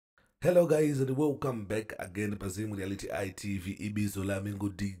Hello guys and welcome back again paZim Reality ITV ibizo lami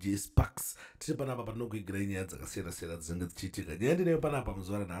DJ Sparks. Tiri panapa patinokuigira nyaya dzakasiyana-siyana dzinenge dzichiitika. Nyaya ndineyo panapa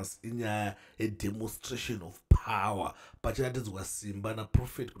muzuva ranhasi inyaya demonstration of power. Pachiratidzwa simba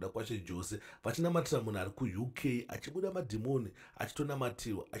naProfeti kuda kwaShe Jose vachinamatira munhu ari kuUK achibuda madhimoni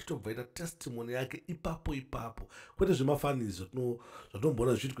achitonamatirwa achitobvaita testimony yake ipapo. Kwete zvemafanidzo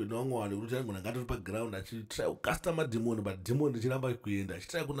zvatinomboona zvichiitwa nevamwe vanhu kuti munhu angatori paground achitry kukasta madhimoni but dhimoni richiramba kuenda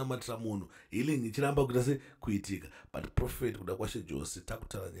achitry kunamatira munhu healing ichiramba kuita sekuitika. But Prophet kuda kwaShe Jose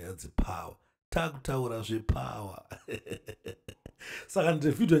takutaura nyaya dzepower, takutaura zvepower. Saka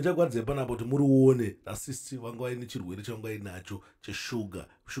ndivhidhiyo ndichakwadza panapa kuti murione rasisti vanga vaine chirwere chavanga vainacho cheshuga.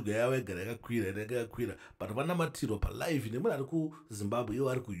 Shuga yavo yagara yakakwira but vanamatirwa palive nemunhu ari kuZimbabwe ivo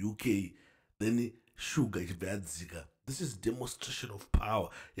ari kuUK then shuga ichibva yadzika. This is demonstration of power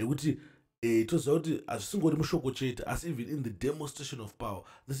yekuti toziva kuti hazvisingori mushoko chete asi even in the demonstration of power,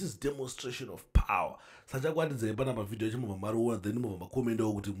 this is demonstration of power. Saka chakwatidzai panapa vhidhiyo yachimubva mariona then mubva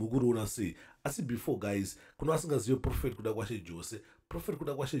makomendawo kuti mukuriona sei. Asi before guys, kuna vasingazive Prophet kuda kwaShe Jose, Prophet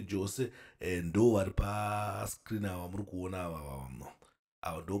kuda kwaShe Jose ndo vari pascreen ava muri kuona ava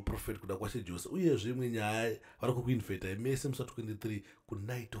ndo Prophet kuda kwaShe Jose. Uyezve imwe nyaya vari kukuinvita mese musi 23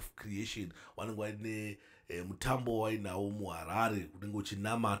 kunight of creation vanenge vaine mutambo wainawo muHarare unenge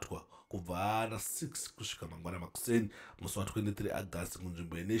uchinamatwa kubva na6 kusvika mangwana makuseni musi wa23 August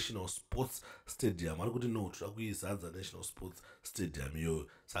kunzvimbo yeNational Sports Stadium. Vari kuti no toda kuizadza National Sports Stadium iyoyo.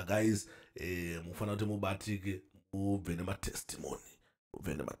 Saka guys mufanira kuti mubatike mubve nematestimony,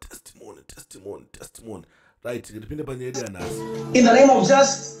 testimony. Right, ndipinde panyaya yedu yanhasi. In the name of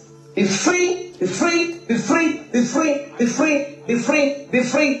Jesus, be free, be free, be free, be free, be free, be free, be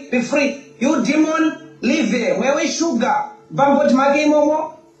free, be free. You demon, leave there. Mwewe sugar, bambot magi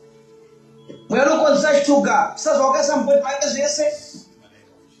momo. Mwewe konsa sugar. Sasa wakasa mbot magi zese.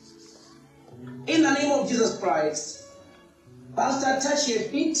 In the name of Jesus Christ, Pastor, touch your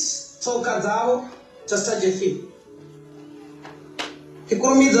feet. So kazao, just touch your feet.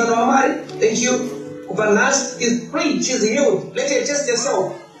 Kikurumiza na amari. Thank you. Upanas is free. She's healed. Let her test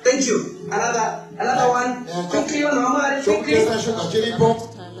yourself. Thank you. Another one. Quickly on amari. Quickly.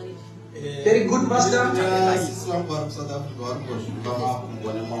 Very good, Pastor.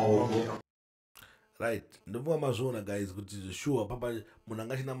 Right, ndobva mazviona guys kuti sure papa munhu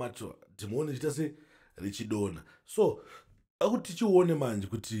angachinamatwa dhimoni chita se richidona. So akuti tichione manje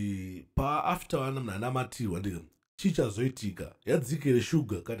kuti after vana munhu anamatirwa ndika chichazoitika yadzikire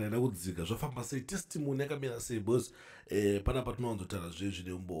shuga kana ina kudzika zvafamba sei, testimony yakamira sei. Because panapa tinowanzotaura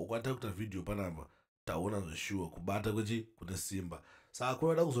zvezvine umbo ukwata kuita vhidhiyo panapa taona zveshuwa kubata kune simba. Saka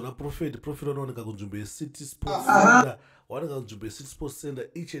kunoda kuzona Prophet wanooneka kunzvimbo yeCity Sports Center, wanooneka kunzvimbo yeCity Sports Center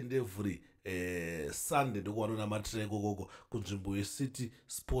each and every Sunday ndiko wanonamatira ikokoko kunzvimbo yeCity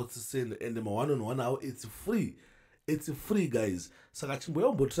Sports Center and ma1-on-1 awo it's free guys. Saka chimboya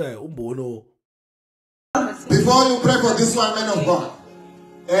umbotry umboonawo. Before you pray for this one, man of God.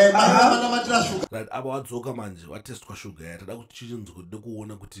 Right, aba wadzoka manje watestwa sugar yake tada kuti chichinzwa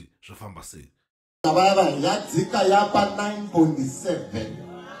kuona kuti zvafamba sei. Yadzika yapa 9.7.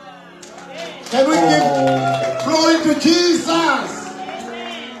 Can we give glory to Jesus?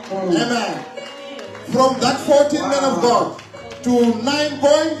 Amen. From that 14 men of God to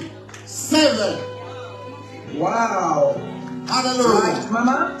 9.7. Wow. Hallelujah. Right,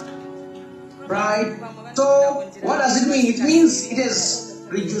 Mama. Right. So what does it mean? It means it is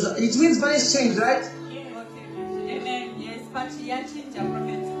reduced. It means money is changed, right? Amen. Yes, but yachinja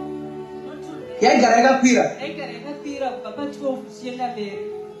prophet. Yaigaragapira. Yaigaragapira papa 12 zvienda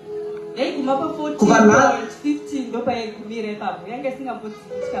mberi. Yaiguma pa 14 Kubana 15 ndopa yaigumira ipapo. Yange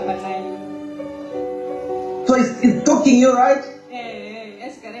singambodzika pa 9. So it's talking you, right?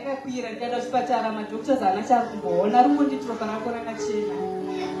 Yaigaragapira ndaenda kuchipatara madoctors anachari kumboona rumonditiro rako rakachena.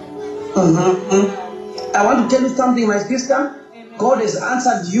 I want to tell you something, my sister. Amen. God has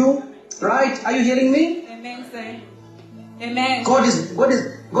answered you, right? Are you hearing me? Amen, sir. Amen. God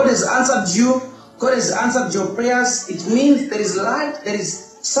has answered you. God has answered your prayers. It means there is light. There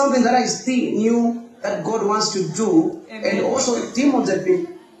is something that I see in you that God wants to do. Amen. And also demons have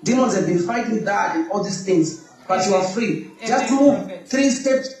been fighting that and all these things. But Amen. You are free. Amen. Just move 3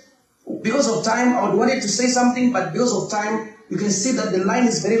 steps. Because of time, I would want you to say something, but because of time, you can see that the line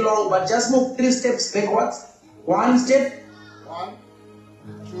is very long, but just move 3 steps backwards. 1 step. 1,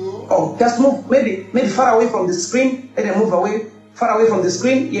 2. Oh, just move maybe far away from the screen. Let them move away, far away from the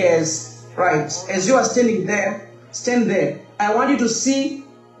screen. Yes, right. As you are standing there, stand there. I want you to see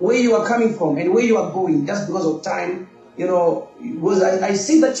where you are coming from and where you are going. Just because of time, you know, because I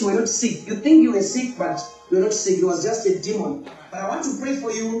see that you were not sick. You think you were sick, but you were not sick. It was just a demon But I want to pray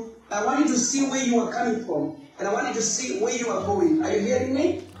for you. I want you to see where you are coming from. And I want you to see where you are going. Are you hearing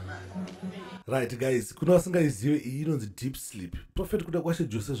me? Right, guys, kuna vasingazive iyi inonzi deep sleep. Prophet kuda kwashe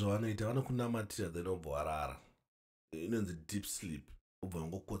Jose zvavanoita vanokunamatira then obva warara. Inonzi deep sleep. Obva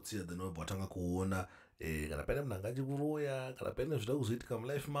wangokotsira then obva watanga kuona kana paine munhu anga achikuroya kana paine zvida kuzoitika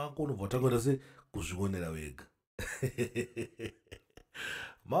mulife mako unobva watangoita se kuzvionera wega.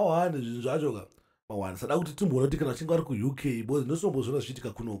 Mawani zvinhu zvacho ka mawani sada kuti timboona kuti kana uchinge vari kuuk because ndosinombozviona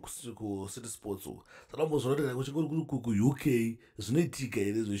zvichiitika kuno kucity sports uko sada kumbozviona kuti kana uchinge uri kuuk zvinoitika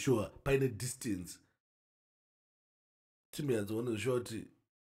here zveshuwa paine distance timyanzoona zveshuwa kuti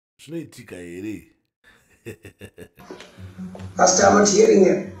zvinoitika here. Pastor, I'm not hearing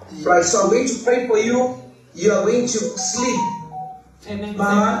it. Right, so I'm going to pray for you. You are going to sleep. Amen.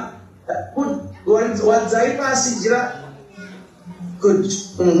 Mama, what's I passing? Good.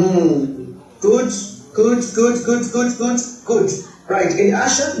 Good. Right, and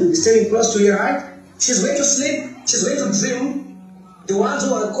Asha will be standing close to you, right? She's going to sleep. She's going to dream the ones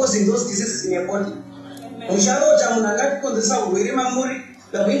who are causing those diseases in your body.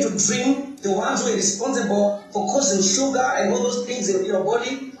 We are going to dream the ones who are responsible for causing sugar and all those things in your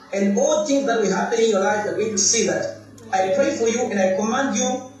body and all things that will happen in your life. You are going to see that. I pray for you and I command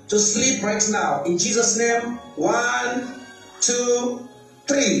you to sleep right now. In Jesus' name, 1, 2,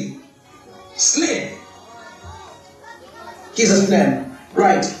 3. Sleep. Jesus' name.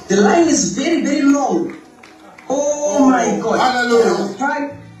 Right. The line is very, very long. Oh my God. Hallelujah.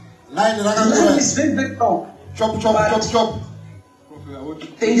 Right. The line is very, very long. Chop.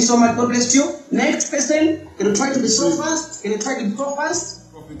 Thank you so much. God bless you. Next person. Can you try to be so fast? Can you try to be so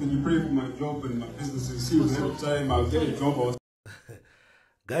fast? Prophet, can you pray for my job and my business? See, every time I'll get a job.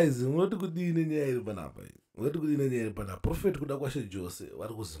 Guys, munoti kudini nyaya iri panapa. Munoti kudini nyaya iri panapa. Prophet kuda kwashe Jose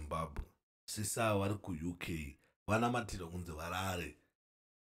vari kuZimbabwe. Sisa vari kuUK. Vanamatira kunzi varare.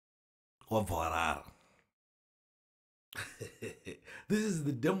 Wabva warara. This is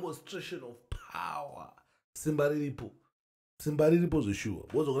the demonstration of power. Simba riripo zveshuwa.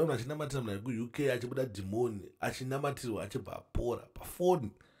 Wozogona munhu achinamatira munhu ari kuUK achibuda dhimoni achinamatirwa achibva apora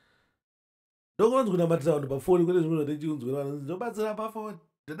pafoni. Ndokunonzi kunamatira vanhu pafoni kune zvimwe zvatechiunzwa vanhu ndobatsira pafoni.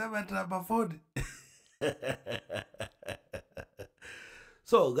 Ndonamatira pafoni.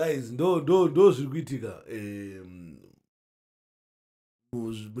 So guys, ndo zviri kuitika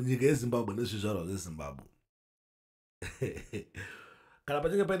munyika yeZimbabwe nezvizvarwa zveZimbabwe. Kana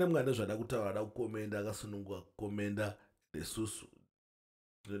pachinge paine mwana zvada kutaura ada kukomenda akasununguka kukomenda nesusu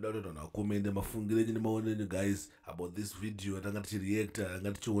tinoda kuti vanhu vakomende mafungiro enyu nemaonero guys about this video atanga tichireacta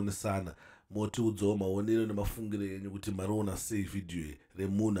anga tichionesana motiudzawo maonero nemafungiro enyu kuti mariona sei video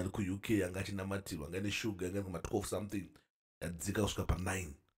remunhu ari kuUK anga achinamatirwa anga ine shuga anga kuma 12 something yadzika kusvika pa9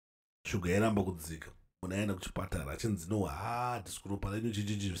 shuga yairamba kudzika munhu aenda kuchipatara achinzi no disikuropa renyu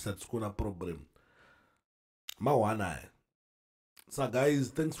chichichi zvisati tikuona problem mawana aya. So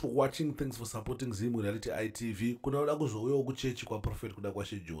guys, thanks for watching, thanks for supporting Zimu Reality ITV. Kuna uda kuzouyawo kuchechi kwa Prophet kuda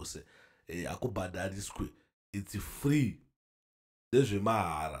kwashe Jose. Akubhadhariswe. It's free.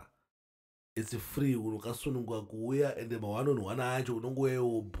 Ndezvemahara. It's free. Unokasununguka kuuya ende ma1-on-1 acho unongouya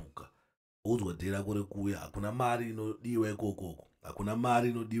wobhuka. Udzwa dhera kuri kuuya. Hakuna mari inodiwa ikoko. Hakuna mari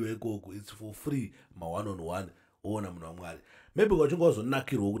inodiwa ikoko. It's for free. Ma1-on-1 woona munhu waMwari. Maybe kwachinga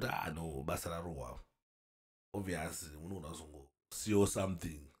wazonakirwa kuti no basa rarohwa. Obviously unonazongo see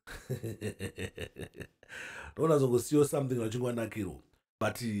something. See something nakiro.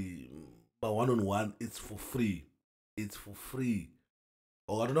 But ma1-on-1 it's for free. It's for free.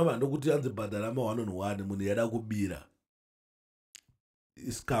 Okatonoma ndokuti anzi bhadhara ma1-on-1 munhu yada kubira.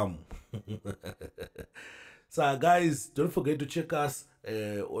 Scam. So guys, don't forget to check us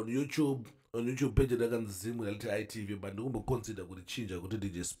on YouTube. On YouTube page dakanzi Zimu Reality ITV, but ndombo consider kuti chinja kuti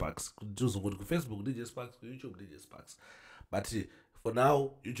DJ Sparks. Kuti ku Facebook DJ Sparks, ku YouTube DJ Sparks. But for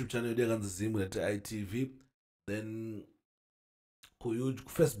now, YouTube channel dakanzi Zimu Reality ITV. Then ku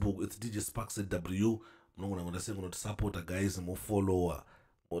Facebook it's DJ Sparks W. Munongona ngona sengo not supporter guys, mo follower,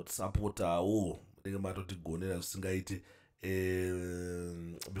 mo supporter ndenge mato tigonera zvisingaiti.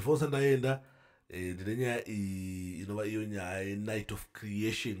 Before sandaenda ndine nyaya inova iyo nyaya Night of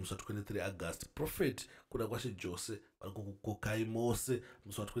Creation musi wa23 August. Prophet kuda kwashe Jose vari kukukokai mose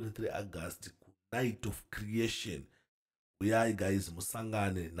musi wa23 August Night of Creation. Uyai guys,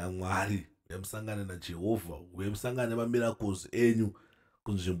 musangane naMwari, musangane naJehovha, musangane nemamiracles enyu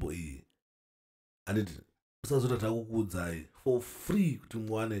kunzvimbo iyi. Anditi musazotata kukuudzai for free kuti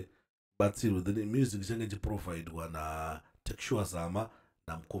muwane batsiro. Then music change chiprovidwa na Tekshua Zama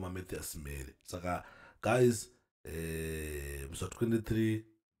na Mkoma Matthias Mary. Saka guys, musi wa23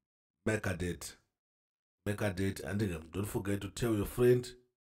 Megadeth make a date, and don't forget to tell your friend,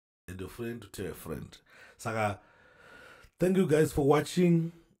 and your friend to tell your friend. Saka, thank you guys for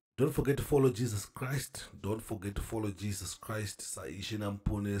watching. Don't forget to follow Jesus Christ. Don't forget to follow Jesus Christ. Saishi na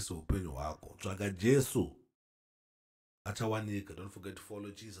mponesi upenyo wako. Tsvaga Jesu achawanika. Don't forget to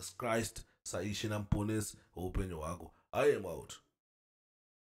follow Jesus Christ. Saishi na mponesi upenyo wako. I am out.